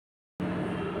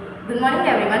Good morning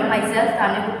everyone, myself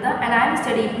Tanya Gupta and I am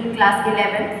studying in class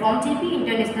 11 from JP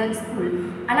International School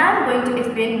and I am going to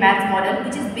explain maths model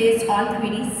which is based on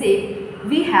 3D shape.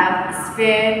 We have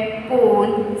sphere,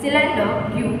 cone, cylinder,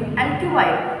 cube and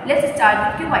cuboid. Let's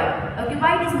start with cuboid. A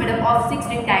cuboid is made up of 6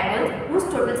 rectangles whose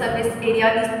total surface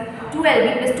area is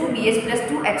 2LB plus 2BH plus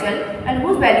 2HL and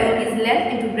whose value is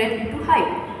length into breadth into height.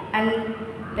 And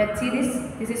let's see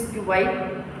this is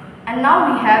cuboid. And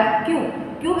now we have cube.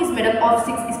 Cube is made up of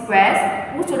 6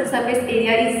 squares whose total surface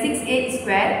area is 6a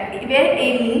square, where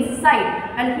a means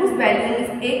side and whose value is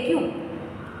a cube.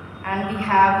 And we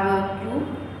have cube.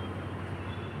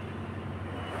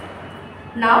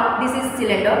 Now this is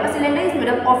cylinder. A cylinder is made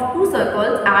up of 2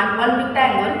 circles and 1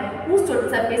 rectangle whose total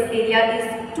surface area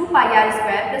is 2 pi r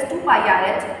square plus 2 pi r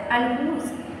h and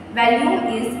whose value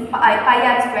is pi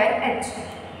r square h.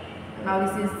 Now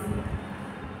this is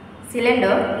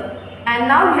cylinder. And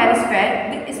now we have a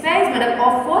sphere. The sphere is made up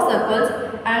of 4 circles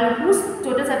and whose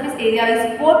total surface area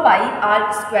is 4 pi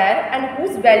r square and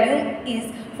whose value is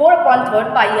 4 upon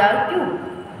 3rd pi r cube.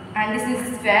 And this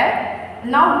is sphere.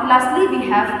 Now lastly we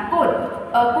have cone.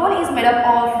 A cone is made up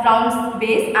of round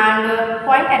base and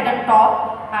point at the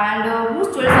top and whose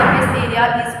total surface area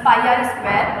is pi r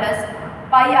square plus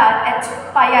pi r h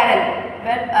pi r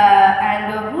l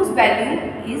and whose value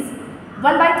is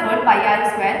 1/3 pi r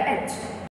square h.